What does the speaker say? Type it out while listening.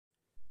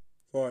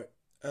Right,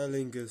 Aer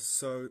Lingus.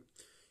 So,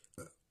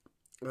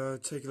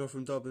 taking off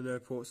from Dublin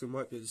Airport, so you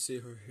might be able to see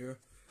her here.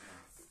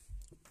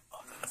 I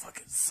don't know if I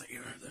can see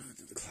her in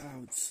the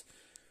clouds.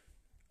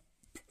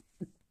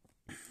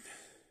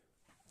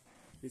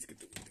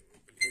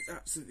 It's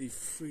absolutely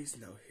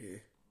freezing out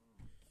here.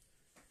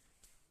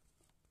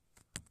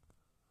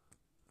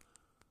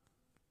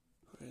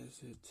 Where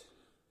is it?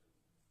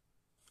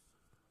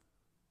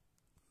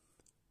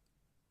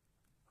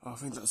 Oh, I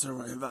think that's her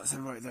right. That's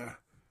her right there.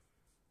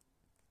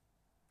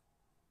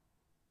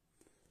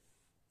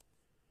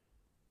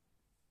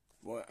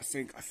 Well, I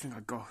think I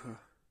got her.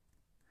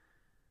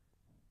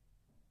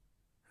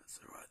 That's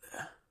her right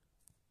there.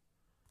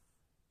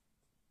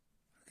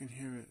 I can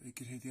hear it. You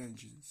can hear the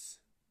engines.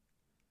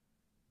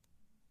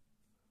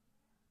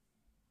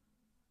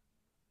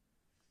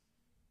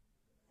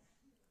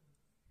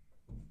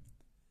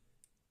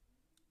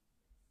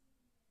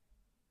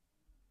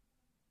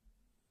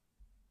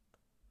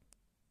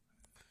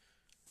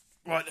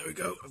 Right, there we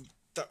go.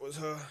 That was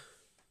her.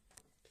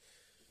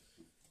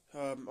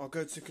 I'll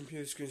go to the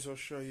computer screen so I'll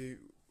show you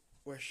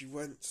where she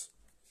went.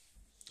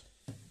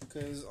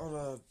 Because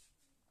on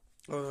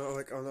a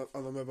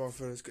mobile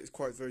phone, it's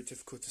quite very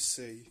difficult to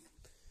see.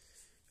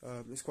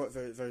 It's quite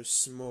very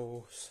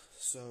small.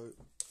 So,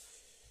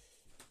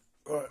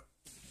 right,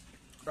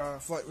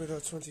 flight window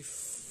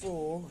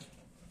 24.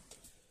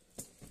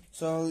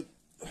 So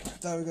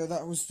there we go.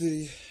 That was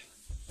the.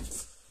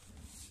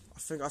 I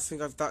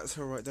think that's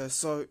her right there.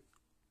 So.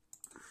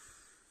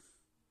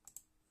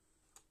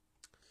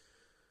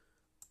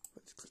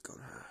 Let's click on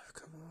her.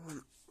 Come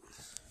on.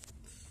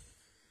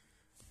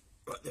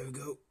 Right, there we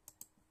go.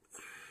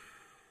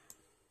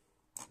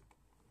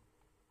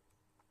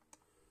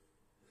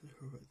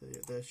 Right there,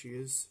 yeah, there she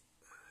is.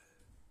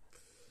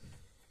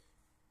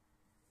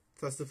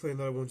 That's the plane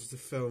that I wanted to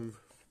film.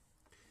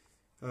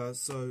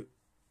 So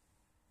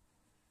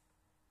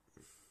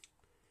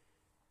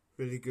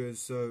really good.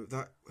 So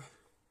that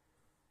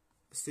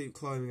steep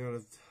climbing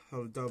out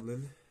of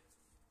Dublin.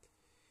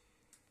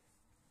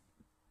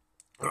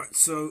 Alright,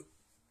 so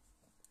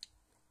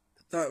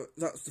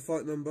that's the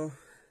flight number.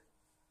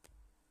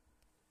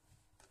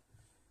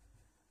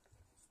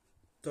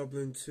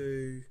 Dublin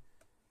to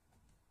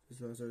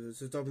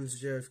Dublin to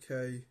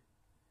JFK.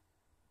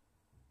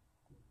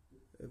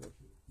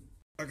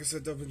 Like I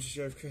said, Dublin to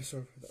JFK.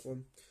 Sorry for that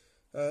one.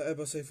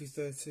 Airbus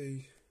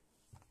A330.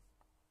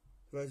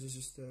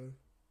 Register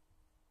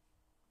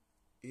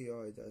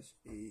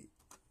EI-EAV.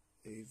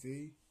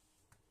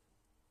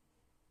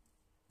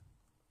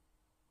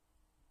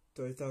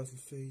 30,000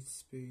 feet,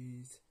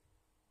 speed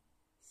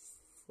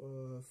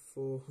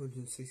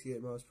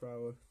 468 miles per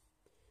hour.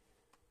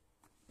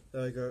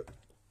 There you go.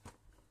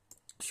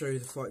 Show you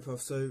the flight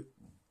path. So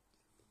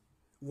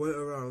went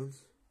around.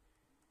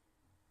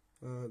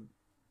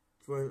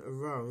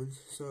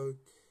 So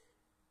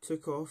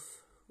took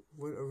off,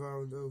 went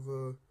around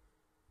over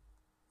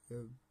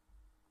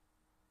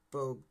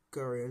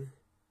Bulgarian,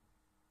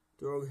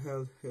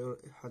 Drogheda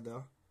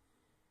Hada,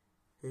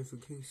 here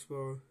from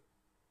Kingsborough,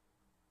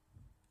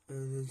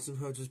 and then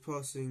somehow just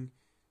passing.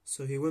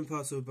 So he went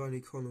past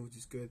Urbani Corner, which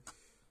is good.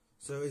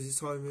 So his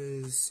time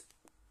is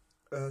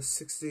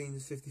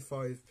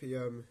 16:55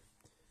 PM,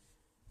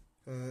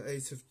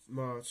 8th of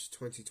March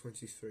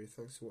 2023.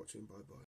 Thanks for watching. Bye bye.